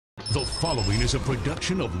The following is a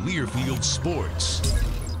production of Learfield Sports.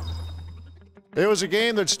 It was a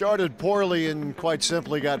game that started poorly and quite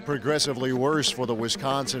simply got progressively worse for the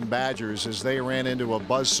Wisconsin Badgers as they ran into a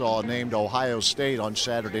buzzsaw named Ohio State on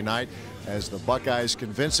Saturday night as the Buckeyes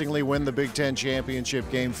convincingly win the Big Ten championship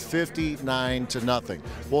game 59-0.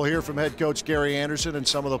 We'll hear from head coach Gary Anderson and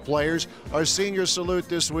some of the players. Our senior salute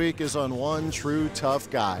this week is on one true tough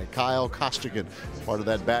guy, Kyle Costigan, part of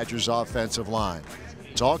that Badgers offensive line.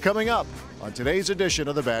 It's all coming up on today's edition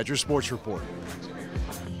of the Badger Sports Report.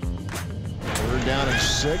 Third down and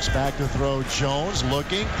 6, back to throw Jones,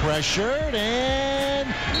 looking, pressured,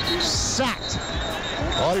 and sacked.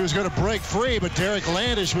 Thought he was going to break free, but Derek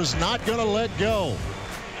Landish was not going to let go.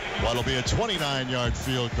 Well, it'll be a 29-yard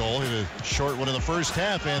field goal. He had a short one in the first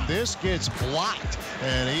half, and this gets blocked,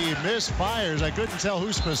 and he misfires. I couldn't tell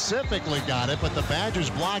who specifically got it, but the Badgers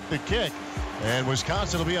blocked the kick, and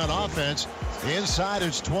Wisconsin will be on offense inside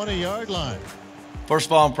its 20-yard line. First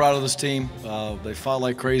of all, I'm proud of this team. They fought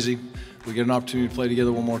like crazy. We get an opportunity to play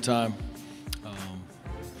together one more time.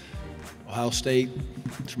 Ohio State,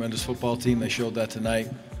 tremendous football team. They showed that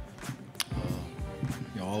tonight.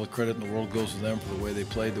 All the credit in the world goes to them for the way they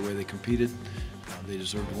played, the way they competed. They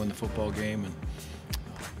deserve to win the football game, and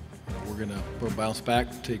we're gonna bounce back,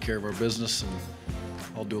 take care of our business, and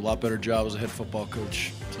I'll do a lot better job as a head football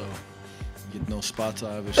coach. So, get no spots.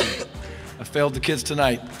 Obviously, I failed the kids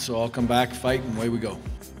tonight, so I'll come back, fight, and away we go.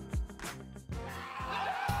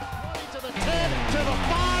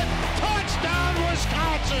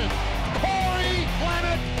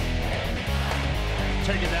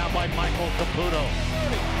 Taken down by Michael Caputo.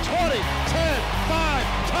 20, 10, 5,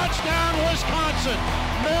 touchdown Wisconsin.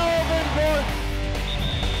 Melvin Gordon.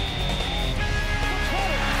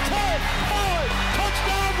 20, 10, 5,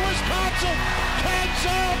 touchdown Wisconsin.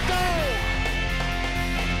 Canzel go.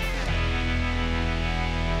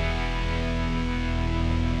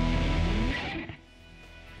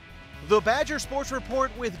 The Badger Sports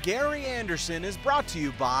Report with Gary Anderson is brought to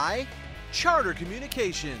you by Charter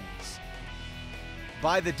Communications,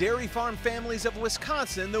 by the Dairy Farm Families of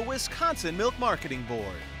Wisconsin, the Wisconsin Milk Marketing Board,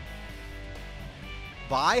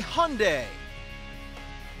 by Hyundai,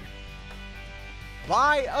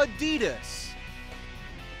 by Adidas,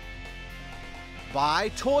 by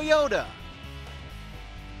Toyota,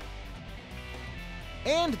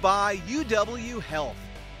 and by UW Health,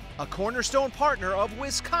 a cornerstone partner of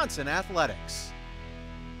Wisconsin athletics.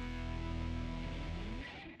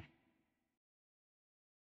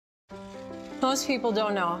 Most people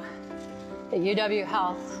don't know that UW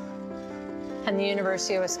Health and the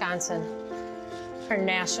University of Wisconsin are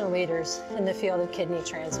national leaders in the field of kidney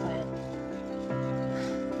transplant.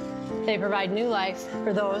 They provide new life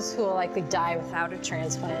for those who will likely die without a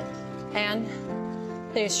transplant, and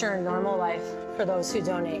they assure a normal life for those who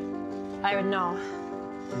donate. I would know.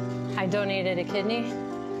 I donated a kidney,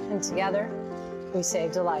 and together we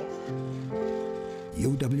saved a life.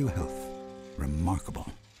 UW Health. Remarkable.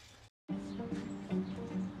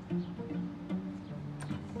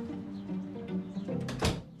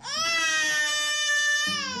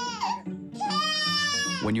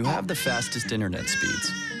 When you have the fastest internet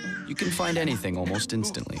speeds, you can find anything almost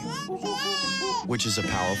instantly, which is a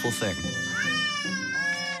powerful thing.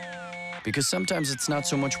 Because sometimes it's not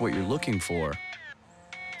so much what you're looking for,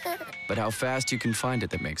 but how fast you can find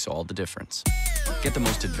it that makes all the difference. Get the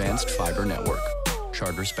most advanced fiber network.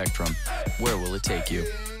 Charter Spectrum. Where will it take you?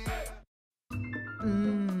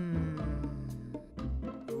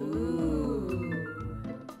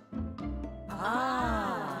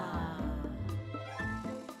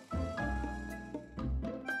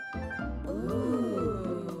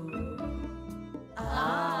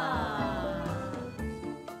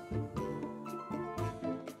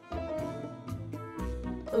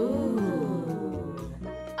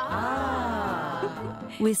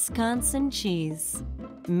 Wisconsin cheese,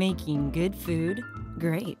 making good food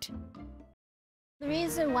great. The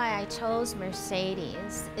reason why I chose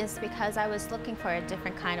Mercedes is because I was looking for a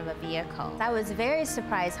different kind of a vehicle. I was very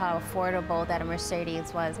surprised how affordable that a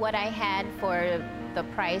Mercedes was. What I had for the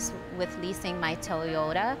price with leasing my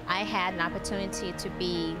Toyota, I had an opportunity to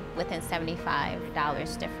be within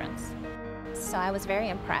 $75 difference. So I was very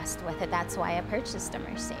impressed with it. That's why I purchased a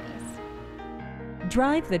Mercedes.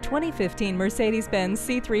 Drive the 2015 Mercedes-Benz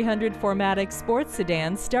C300 4MATIC sports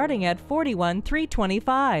sedan starting at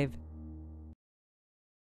 $41,325.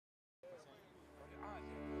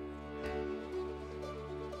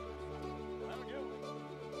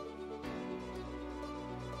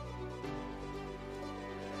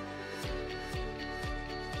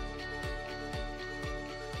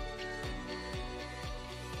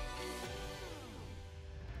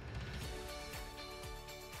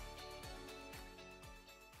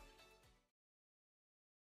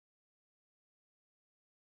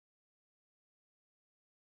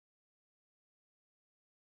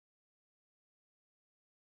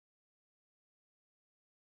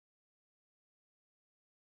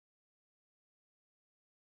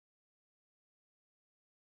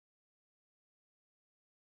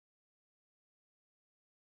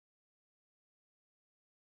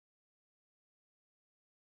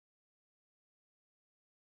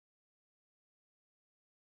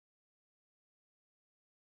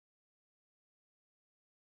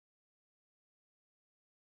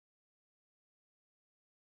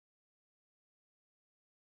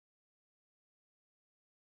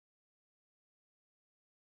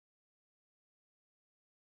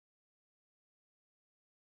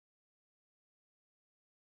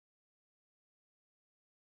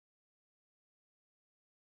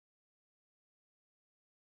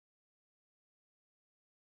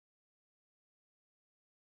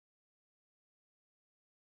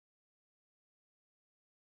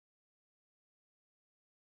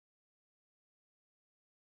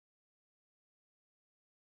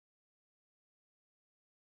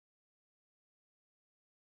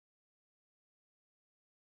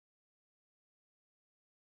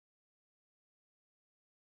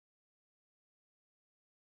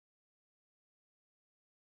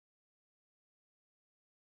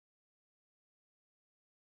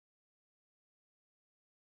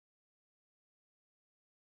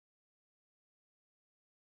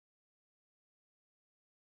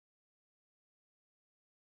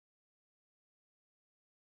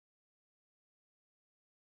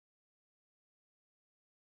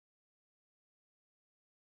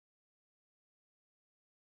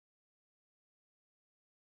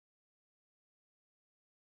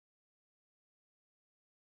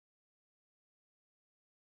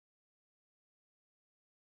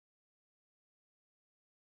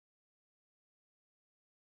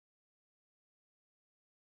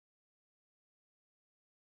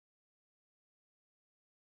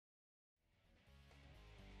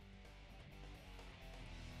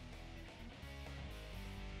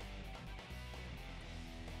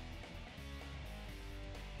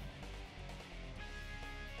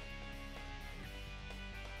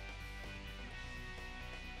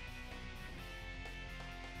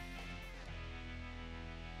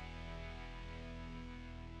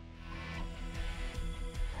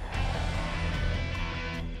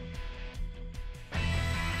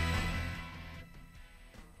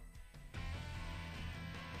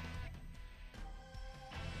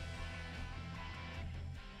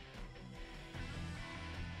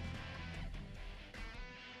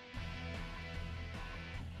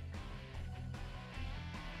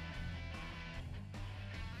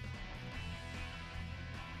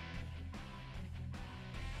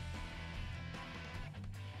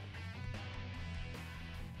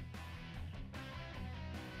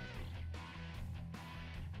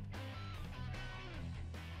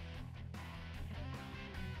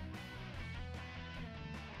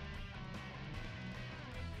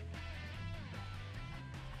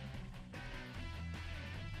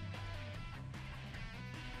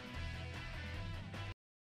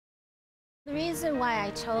 The reason why I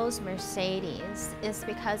chose Mercedes is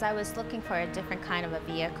because I was looking for a different kind of a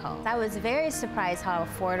vehicle. I was very surprised how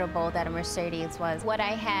affordable that a Mercedes was. What I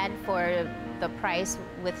had for the price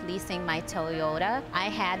with leasing my Toyota, I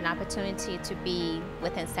had an opportunity to be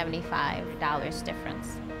within $75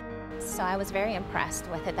 difference. So I was very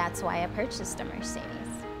impressed with it. That's why I purchased a Mercedes.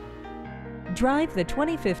 Drive the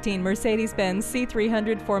 2015 Mercedes-Benz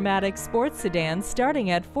C300 4MATIC sports sedan starting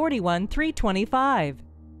at $41,325.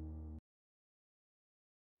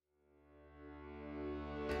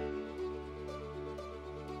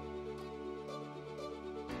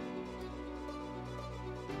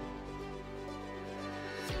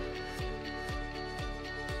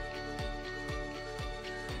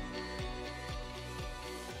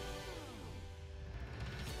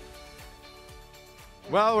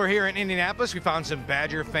 Well, we're here in Indianapolis. We found some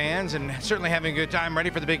Badger fans and certainly having a good time, ready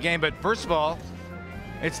for the big game. But first of all,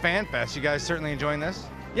 it's Fan Fest. You guys certainly enjoying this?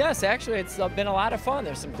 Yes, actually, it's been a lot of fun.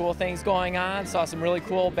 There's some cool things going on. Saw some really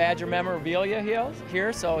cool Badger memorabilia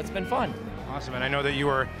here, so it's been fun. Awesome, and I know that you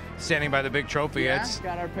were standing by the big trophy. Yeah,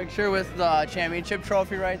 got our picture with the championship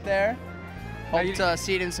trophy right there. Hope to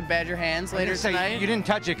see it in some Badger hands later tonight. You didn't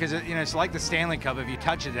touch it because it's like the Stanley Cup. If you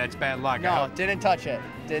touch it, that's bad luck. No, didn't touch it.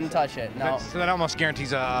 Didn't touch it. No. So that almost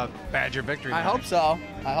guarantees a Badger victory. I hope so.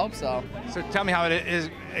 I hope so. So tell me how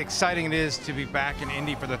exciting it is to be back in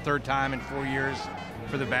Indy for the third time in 4 years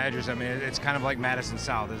for the Badgers. I mean, it's kind of like Madison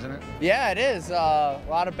South, isn't it? Yeah, it is. A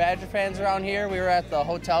lot of Badger fans around here. We were at the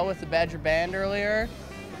hotel with the Badger band earlier.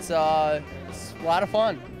 It's a lot of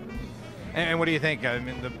fun. And what do you think? I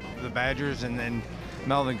mean, the Badgers and then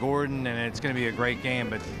Melvin Gordon, and it's going to be a great game.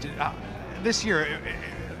 But this year,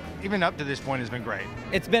 even up to this point, has been great.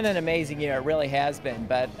 It's been an amazing year. It really has been.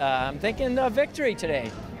 But I'm thinking victory today.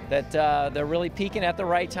 That they're really peaking at the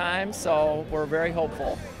right time, so we're very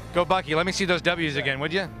hopeful. Go Bucky. Let me see those W's again,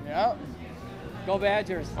 would you? Yeah. Go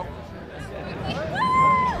Badgers.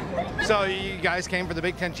 So you guys came for the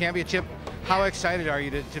Big Ten Championship. How excited are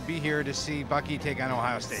you to be here to see Bucky take on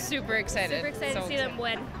Ohio State? Super excited. Super excited to see them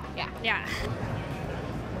win. Yeah.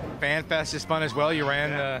 Fan Fest is fun as well. You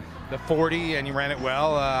ran the 40 and you ran it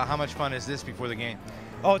well. How much fun is this before the game?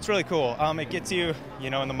 Oh, it's really cool. It gets you,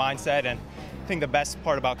 in the mindset, and I think the best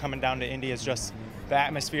part about coming down to Indy is just the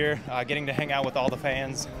atmosphere, getting to hang out with all the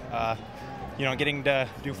fans, getting to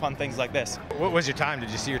do fun things like this. What was your time? Did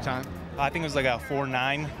you see your time? I think it was like a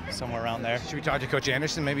 4.9, somewhere around there. Should we talk to Coach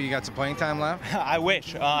Anderson? Maybe you got some playing time left? I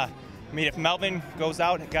wish. If Melvin goes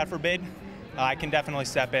out, God forbid, I can definitely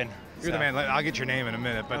step in. You're the man. I'll get your name in a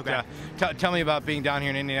minute. But okay. Tell me about being down here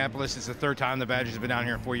in Indianapolis. It's the third time the Badgers have been down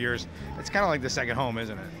here in 4 years. It's kind of like the second home,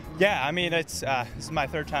 isn't it? Yeah, this is my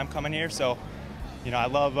third time coming here, so I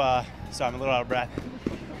love. So I'm a little out of breath,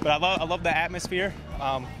 but I love the atmosphere.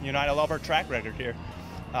 I love our track record here.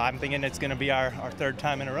 I'm thinking it's going to be our third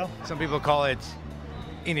time in a row. Some people call it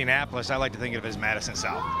Indianapolis. I like to think of it as Madison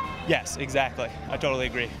South. Yes, exactly. I totally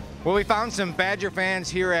agree. Well, we found some Badger fans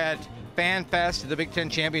here at Fan Fest, the Big Ten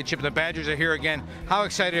Championship. The Badgers are here again. How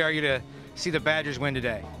excited are you to see the Badgers win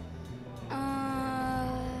today?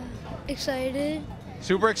 Excited.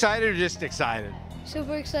 Super excited or just excited?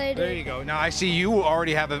 Super excited. There you go. Now I see you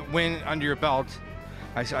already have a win under your belt.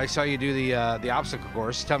 I saw you do the obstacle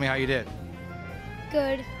course. Tell me how you did.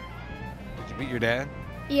 Good. Did you beat your dad?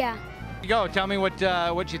 Yeah. Go. Tell me what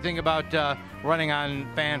you think about running on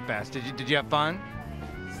Fan Fest. Did you have fun?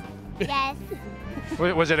 Yes.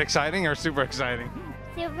 Was it exciting or super exciting?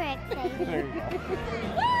 Super exciting. There you go.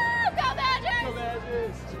 Woo! Go Badgers! Go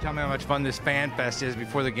Badgers! So tell me how much fun this Fan Fest is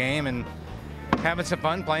before the game and having some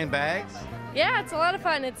fun playing bags. Yeah, it's a lot of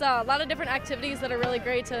fun. It's a lot of different activities that are really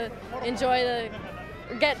great to enjoy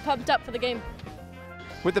get pumped up for the game.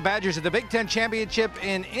 With the Badgers at the Big Ten Championship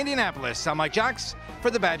in Indianapolis, I'm Mike Jocks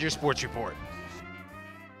for the Badger Sports Report.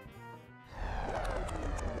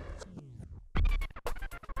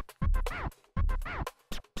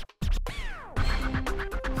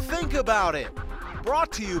 Think about it.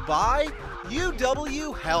 Brought to you by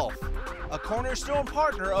UW Health, a cornerstone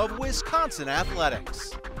partner of Wisconsin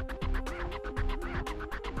Athletics.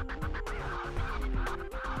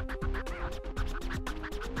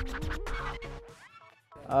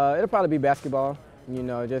 It'll probably be basketball.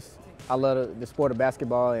 I love the sport of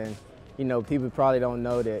basketball, and people probably don't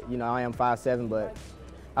know that I am 5'7", but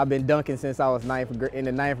I've been dunking since I was in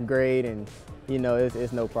the ninth grade, and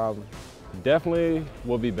it's no problem. Definitely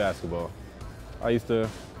will be basketball. I used to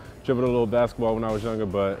dribble a little basketball when I was younger,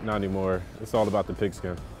 but not anymore. It's all about the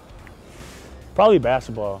pigskin. Probably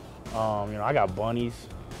basketball. I got bunnies.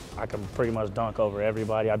 I can pretty much dunk over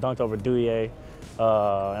everybody. I dunked over Douillet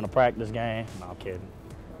in a practice game. No, I'm kidding.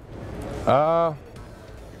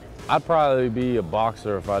 I'd probably be a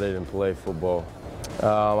boxer if I didn't play football.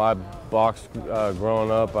 I boxed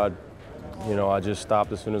growing up. I just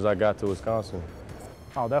stopped as soon as I got to Wisconsin.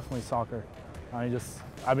 Oh, definitely soccer.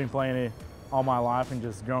 I've been playing it all my life and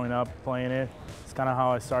just growing up playing it. It's kind of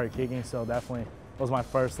how I started kicking, so definitely was my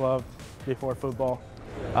first love before football.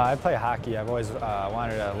 I play hockey. I've always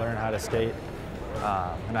wanted to learn how to skate,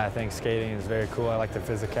 and I think skating is very cool. I like the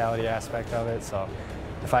physicality aspect of it, so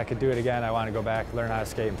if I could do it again, I want to go back, learn how to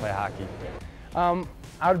skate and play hockey.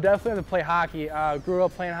 I would definitely have to play hockey. Grew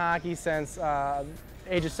up playing hockey since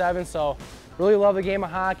age of 7, so really love the game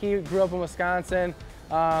of hockey. Grew up in Wisconsin.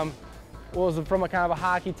 Was from a kind of a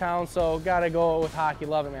hockey town, so gotta go with hockey.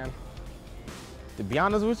 Love it, man. To be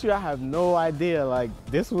honest with you, I have no idea. Like,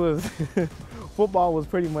 this was, football was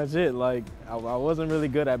pretty much it. Like, I wasn't really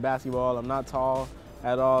good at basketball. I'm not tall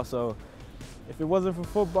at all, so if it wasn't for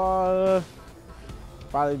football,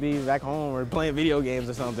 probably be back home or playing video games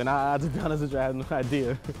or something. To be honest with you, I have no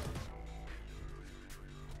idea.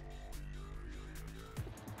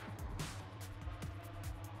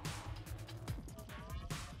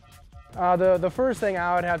 The first thing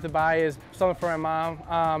I would have to buy is something for my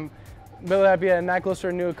mom. Whether that be a necklace or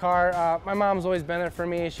a new car. My mom's always been there for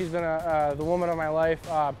me. She's been the woman of my life.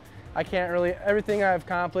 I can't really, everything I've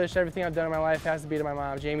accomplished, everything I've done in my life has to be to my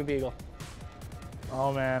mom, Jamie Beagle.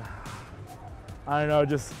 Oh man, I don't know,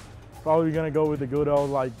 just probably gonna go with the good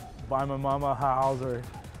old, like, buy my mom a house or,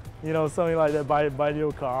 something like that, buy a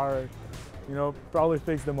new car, or, probably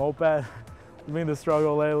fix the moped. It's been the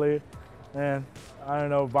struggle lately. And I don't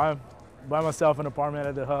know, buy myself an apartment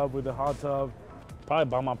at the Hub with a hot tub. Probably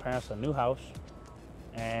buy my parents a new house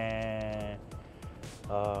and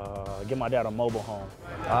get my dad a mobile home.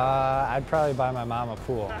 I'd probably buy my mom a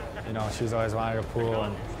pool. She's always wanted a pool,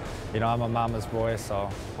 and I'm a mama's boy, so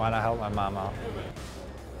why not help my mom out?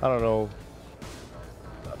 I don't know.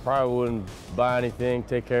 I probably wouldn't buy anything,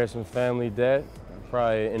 take care of some family debt. I'd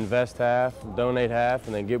probably invest half, donate half,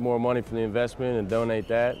 and then get more money from the investment and donate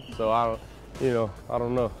that. So I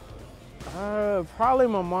don't know. Probably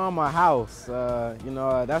my mom a house.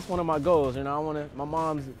 That's one of my goals. My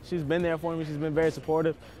mom's, she's been there for me. She's been very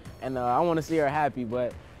supportive, and I want to see her happy.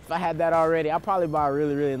 But if I had that already, I'd probably buy a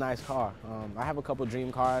really, really nice car. I have a couple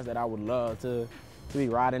dream cars that I would love to be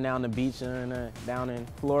riding down the beach down in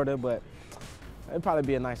Florida, but it'd probably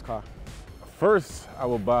be a nice car. First, I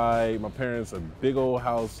would buy my parents a big old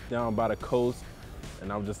house down by the coast,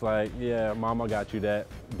 and I'm just like, yeah, Mom, I got you that,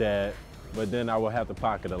 Dad. But then I will have to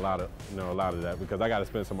pocket a lot of that because I got to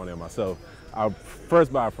spend some money on myself. I'll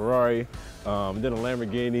first buy a Ferrari, then a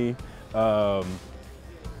Lamborghini, a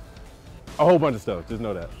whole bunch of stuff. Just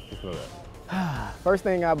know that. First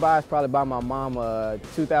thing I buy is probably buy my mom a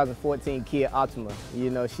 2014 Kia Optima.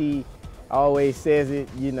 She always says it.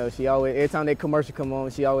 She always, every time that commercial come on,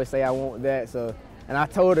 she always say I want that. So, and I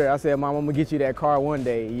told her, I said, Mom, I'm gonna get you that car one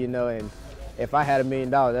day. And if I had $1 million,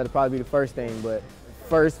 that'd probably be the first thing. But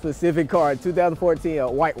first specific car, 2014,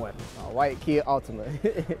 a white one, a white Kia Optima.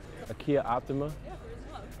 A Kia Optima?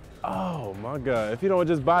 Oh my God, if you don't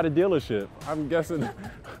just buy the dealership, I'm guessing.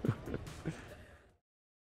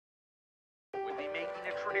 We'll be making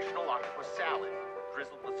a traditional octopus salad,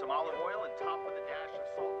 drizzled with some olive oil and topped with a dash of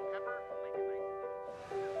salt and pepper.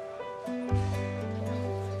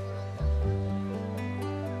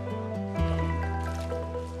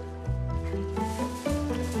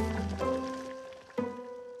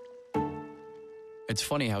 It's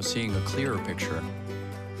funny how seeing a clearer picture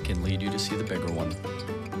can lead you to see the bigger one.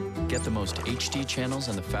 Get the most HD channels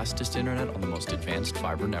and the fastest internet on the most advanced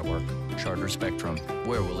fiber network, Charter Spectrum.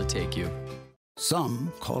 Where will it take you?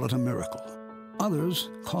 Some call it a miracle. Others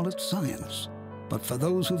call it science. But for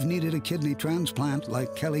those who've needed a kidney transplant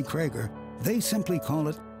like Kelly Krager, they simply call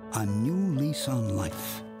it a new lease on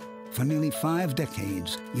life. For nearly 5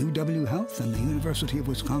 decades, UW Health and the University of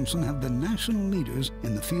Wisconsin have been national leaders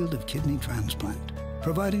in the field of kidney transplant,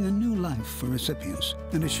 providing a new life for recipients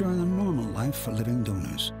and assuring a normal life for living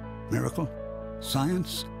donors. Miracle?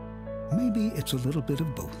 Science? Maybe it's a little bit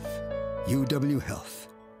of both. UW Health.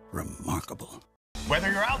 Remarkable.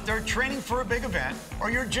 Whether you're out there training for a big event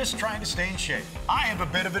or you're just trying to stay in shape, I have a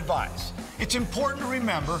bit of advice. It's important to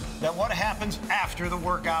remember that what happens after the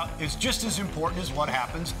workout is just as important as what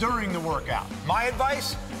happens during the workout. My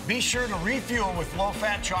advice? Be sure to refuel with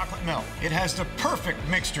low-fat chocolate milk. It has the perfect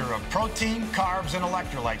mixture of protein, carbs, and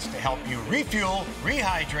electrolytes to help you refuel,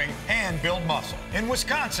 rehydrate, and build muscle. In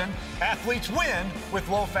Wisconsin, athletes win with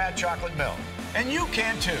low-fat chocolate milk. And you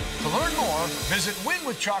can too. To learn more, visit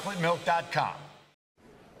winwithchocolatemilk.com.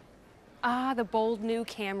 Ah, the bold new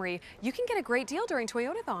Camry. You can get a great deal during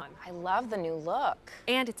Toyotathon. I love the new look.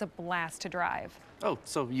 And it's a blast to drive. Oh,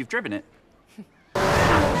 so you've driven it?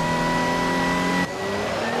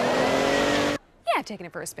 Yeah, taking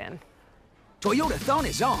it for a spin. Toyota Thon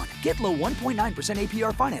is on. Get low 1.9%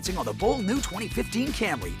 APR financing on the bold new 2015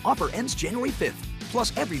 Camry. Offer ends January 5th.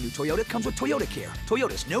 Plus, every new Toyota comes with Toyota Care,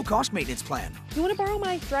 Toyota's no-cost maintenance plan. You want to borrow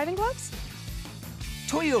my driving gloves?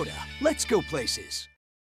 Toyota, let's go places.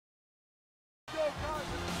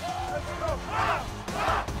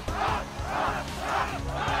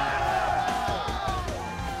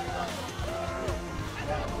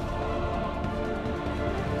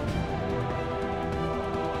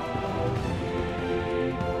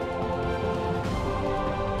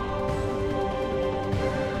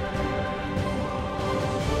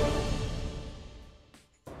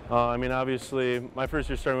 I mean, obviously, my first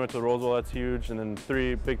year starting went to the Rose Bowl, that's huge, and then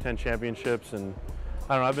 3 Big Ten championships, and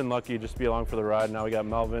I don't know, I've been lucky just to be along for the ride. Now we got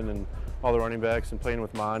Melvin and all the running backs and playing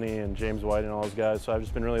with Monty and James White and all those guys, so I've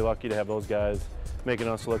just been really lucky to have those guys making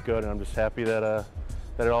us look good, and I'm just happy that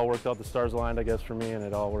that it all worked out. The stars aligned, I guess, for me, and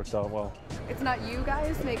it all worked out well. It's not you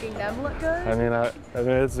guys making them look good? I mean,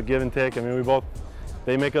 it's a give and take. I mean,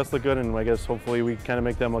 they make us look good, and I guess hopefully we kind of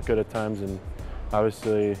make them look good at times, and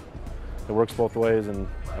obviously it works both ways, and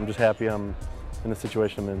I'm just happy I'm in the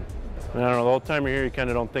situation I'm in. I mean, I don't know, the whole time you're here, you kind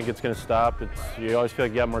of don't think it's going to stop. You always feel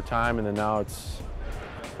like you got more time, and then now I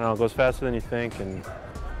don't know, it goes faster than you think, and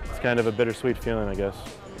it's kind of a bittersweet feeling, I guess.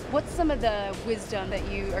 What's some of the wisdom that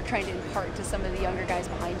you are trying to impart to some of the younger guys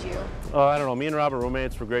behind you? I don't know, me and Rob are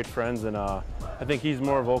roommates, we're great friends, and I think he's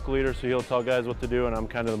more a vocal leader, so he'll tell guys what to do, and I'm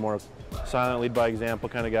kind of the more silent, lead by example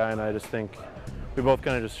kind of guy, and I just think we both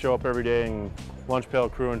kind of just show up every day and lunch pail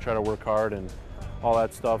crew and try to work hard and all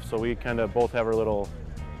that stuff, so we kind of both have our little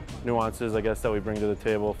nuances, I guess, that we bring to the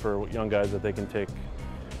table for young guys that they can take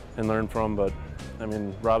and learn from. But I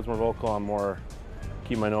mean, Rob's more vocal, I'm more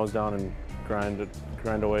keep my nose down and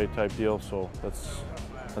grind away type deal, so that's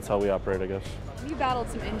how we operate, I guess. You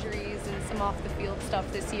battled some injuries and some off the field stuff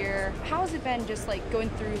this year. How has it been just like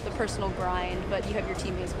going through the personal grind, but you have your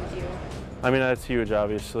teammates with you? I mean, that's huge,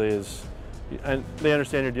 obviously, and they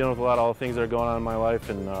understand you're dealing with a lot of all the things that are going on in my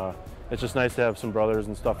life, and it's just nice to have some brothers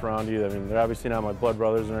and stuff around you. I mean, they're obviously not my blood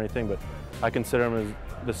brothers or anything, but I consider them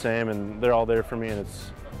as the same, and they're all there for me, and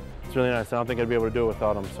it's really nice. I don't think I'd be able to do it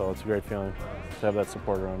without them, so it's a great feeling to have that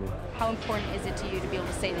support around me. How important is it to you to be able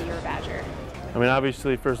to say that you're a Badger? I mean,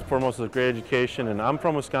 obviously, first and foremost, it's a great education, and I'm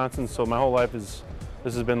from Wisconsin, so my whole life this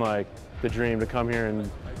has been like the dream to come here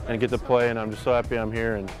and get to play, and I'm just so happy I'm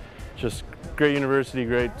here, and just great university,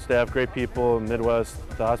 great staff, great people, Midwest,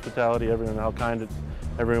 the hospitality, everything, how kind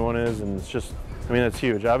everyone is, and it's just, I mean, that's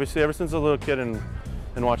huge. Obviously, ever since I was a little kid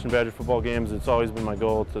and watching Badger football games, it's always been my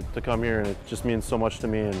goal to come here, and it just means so much to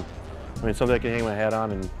me, and I mean, something I can hang my hat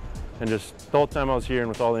on, and just the whole time I was here and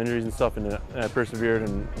with all the injuries and stuff, and I persevered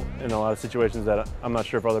in a lot of situations that I'm not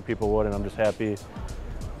sure if other people would, and I'm just happy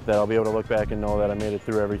that I'll be able to look back and know that I made it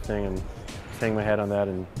through everything and just hang my hat on that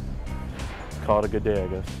and call it a good day, I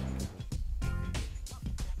guess.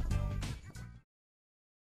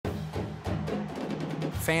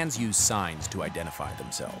 Fans use signs to identify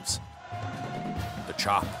themselves. The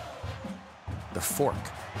chop, the fork,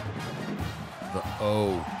 the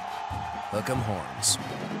O, hook 'em horns.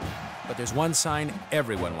 But there's one sign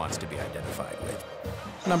everyone wants to be identified with.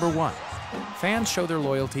 Number 1, fans show their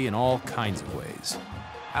loyalty in all kinds of ways.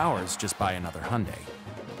 Ours just buy another Hyundai.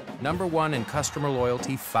 Number 1 in customer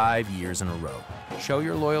loyalty 5 years in a row. Show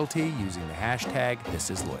your loyalty using the hashtag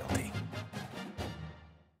 #ThisIsLoyalty.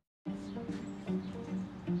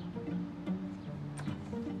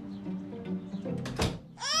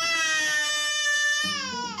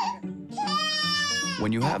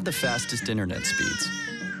 When you have the fastest internet speeds,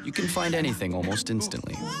 you can find anything almost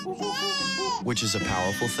instantly, which is a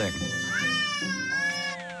powerful thing.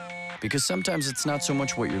 Because sometimes it's not so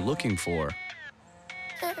much what you're looking for,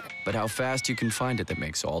 but how fast you can find it that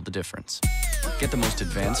makes all the difference. Get the most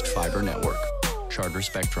advanced fiber network. Charter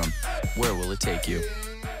Spectrum. Where will it take you?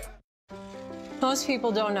 Most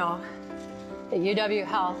people don't know that UW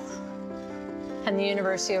Health and the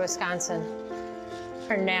University of Wisconsin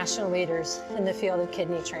are national leaders in the field of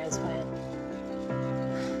kidney transplant.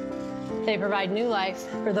 They provide new life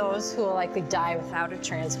for those who will likely die without a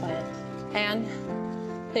transplant, and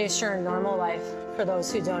they assure a normal life for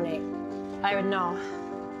those who donate. I would know.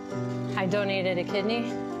 I donated a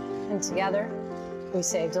kidney, and together, we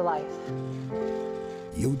saved a life.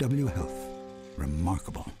 UW Health.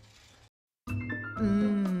 Remarkable.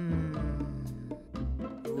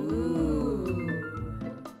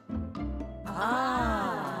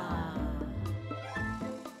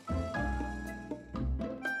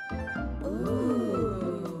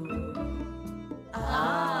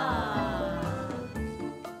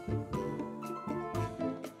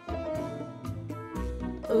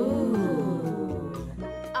 Ooh.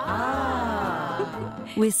 Ah.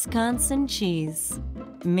 Wisconsin cheese.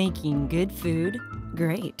 Making good food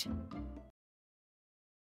great.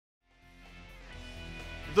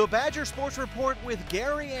 The Badger Sports Report with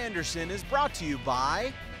Gary Anderson is brought to you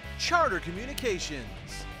by Charter Communications,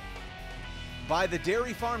 by the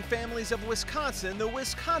Dairy Farm Families of Wisconsin, the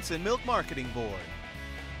Wisconsin Milk Marketing Board,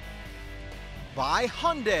 by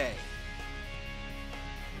Hyundai,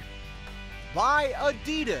 by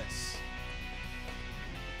Adidas,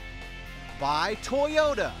 by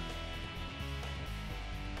Toyota,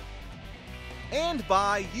 and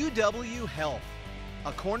by UW Health,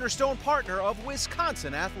 a cornerstone partner of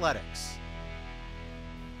Wisconsin Athletics.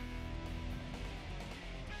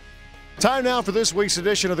 Time now for this week's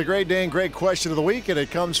edition of the Great Dane Great Question of the Week, and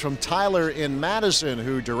it comes from Tyler in Madison,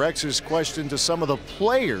 who directs his question to some of the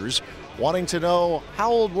players, wanting to know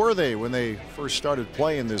how old were they when they first started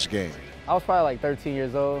playing this game? I was probably like 13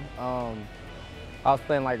 years old. I was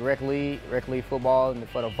playing like rec league football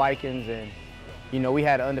for the Vikings, and you know, we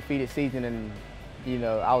had an undefeated season, and you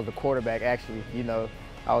know, I was the quarterback actually. You know,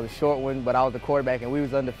 I was a short one, but I was the quarterback, and we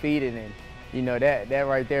was undefeated, and you know, that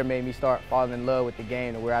right there made me start falling in love with the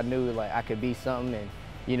game, to where I knew like I could be something, and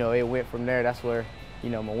you know, it went from there. That's where, you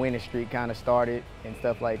know, my winning streak kind of started and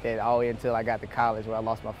stuff like that, all the way until I got to college, where I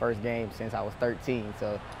lost my first game since I was 13.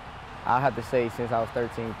 So I'll have to say since I was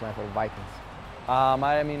 13 playing for the Vikings.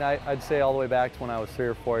 I'd say all the way back to when I was 3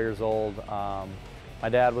 or 4 years old. My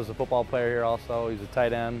dad was a football player here also. He's a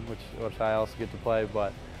tight end, which I also get to play,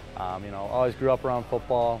 but you know, always grew up around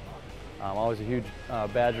football. Always a huge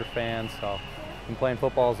Badger fan, so I've been playing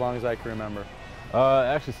football as long as I can remember. I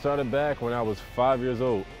actually started back when I was 5 years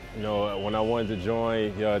old. You know, when I wanted to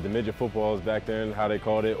join the midget footballs back then, how they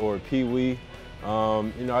called it, or Pee-wee. You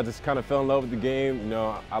know, I just kind of fell in love with the game. You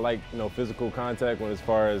know, I like, you know, physical contact as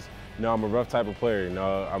far as, you know, I'm a rough type of player. You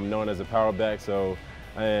know, I'm known as a power back, so,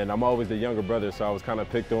 and I'm always the younger brother, so I was kind of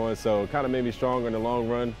picked on, so it kind of made me stronger in the long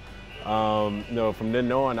run. You know, from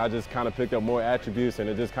then on, I just kind of picked up more attributes, and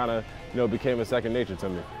it just kind of, you know, became a second nature to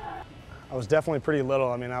me. I was definitely pretty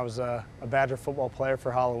little. I mean, I was a Badger football player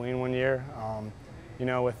for Halloween one year. You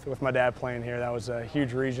know, with my dad playing here, that was a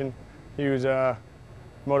huge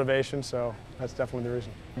motivation, so that's definitely the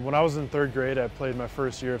reason. When I was in 3rd grade, I played my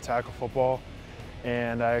first year of tackle football,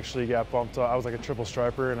 and I actually got bumped up. I was like a triple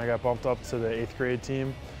striper, and I got bumped up to the 8th grade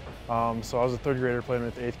team. So I was a 3rd grader playing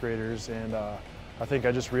with 8th graders, and I think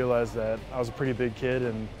I just realized that I was a pretty big kid,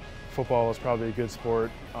 and football was probably a good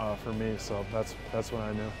sport for me, so that's when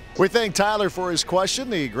I knew. We thank Tyler for his question.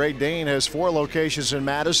 The Great Dane has 4 locations in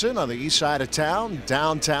Madison, on the east side of town,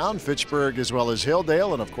 downtown, Fitchburg, as well as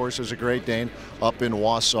Hilldale, and of course there's a Great Dane up in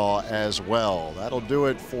Wausau as well. That'll do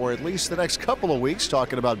it for at least the next couple of weeks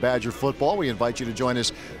talking about Badger football. We invite you to join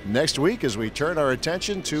us next week as we turn our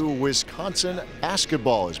attention to Wisconsin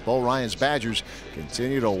basketball, as Bo Ryan's Badgers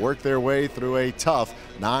continue to work their way through a tough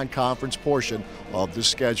non-conference portion of the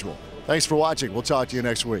schedule. Thanks for watching. We'll talk to you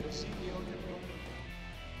next week.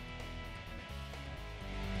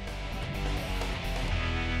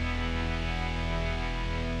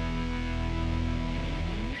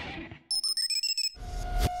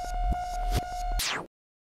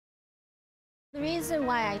 The reason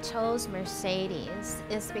why I chose Mercedes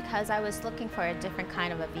is because I was looking for a different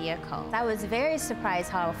kind of a vehicle. I was very surprised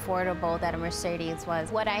how affordable that a Mercedes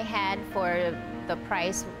was. What I had for the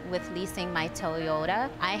price with leasing my Toyota,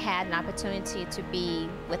 I had an opportunity to be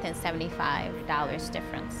within $75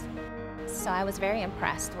 difference. So I was very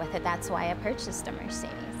impressed with it. That's why I purchased a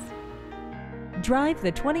Mercedes. Drive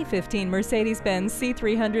the 2015 Mercedes-Benz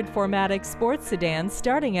C300 4MATIC Sports Sedan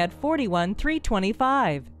starting at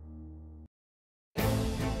 $41,325.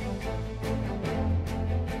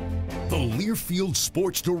 The Learfield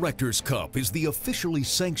Sports Directors Cup is the officially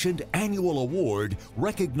sanctioned annual award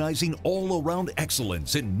recognizing all-around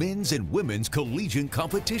excellence in men's and women's collegiate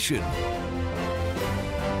competition.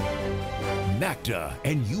 NACDA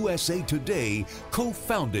and USA Today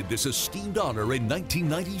co-founded this esteemed honor in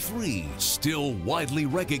 1993, still widely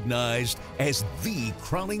recognized as the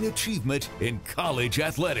crowning achievement in college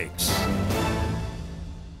athletics.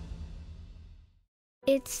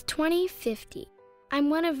 It's 2050. I'm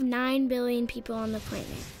one of 9 billion people on the planet.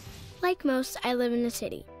 Like most, I live in the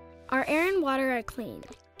city. Our air and water are clean,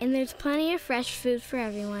 and there's plenty of fresh food for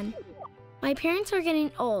everyone. My parents are getting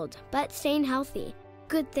old, but staying healthy.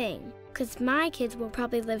 Good thing, because my kids will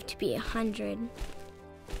probably live to be 100.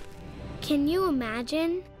 Can you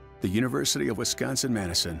imagine? The University of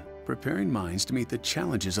Wisconsin-Madison, preparing minds to meet the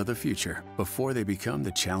challenges of the future before they become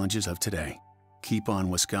the challenges of today. Keep on,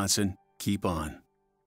 Wisconsin. Keep on.